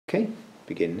Okay,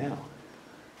 begin now.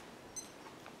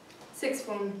 Sixth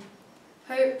form.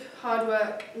 Hope, hard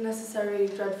work, necessary,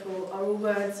 dreadful are all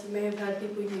words you may have heard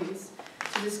people use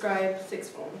to describe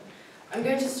sixth form. I'm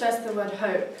going to stress the word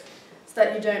hope so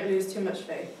that you don't lose too much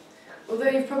faith. Although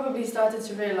you've probably started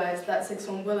to realise that sixth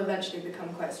form will eventually become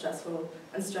quite stressful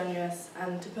and strenuous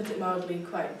and, to put it mildly,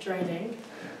 quite draining,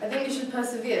 I think you should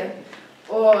persevere,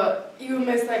 or you will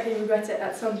most likely regret it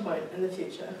at some point in the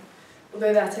future,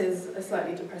 although that is a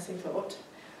slightly depressing thought.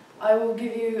 I will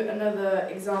give you another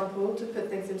example to put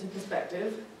things into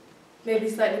perspective, maybe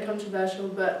slightly controversial,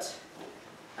 but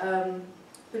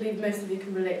believe most of you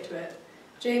can relate to it.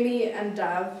 Jamie and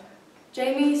Dav.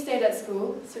 Jamie stayed at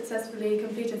school, successfully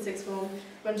completed sixth form,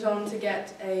 went on to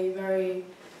get a very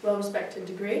well-respected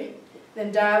degree.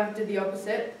 Then Dav did the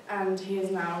opposite, and he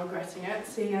is now regretting it,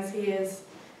 seeing as he is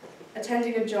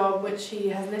attending a job which he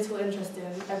has little interest in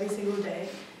every single day.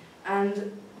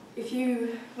 And if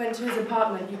you went to his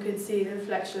apartment, you could see the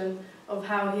reflection of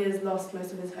how he has lost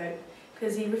most of his hope,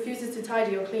 because he refuses to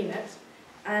tidy or clean it,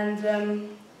 and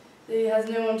he has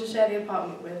no one to share the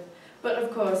apartment with. But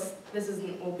of course, this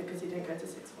isn't all because he didn't go to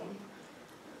sixth form.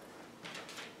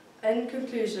 In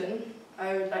conclusion,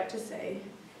 I would like to say,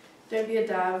 don't be a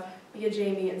Dav, be a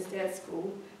Jamie and stay at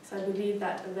school, because I believe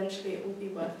that eventually it will be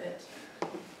worth it.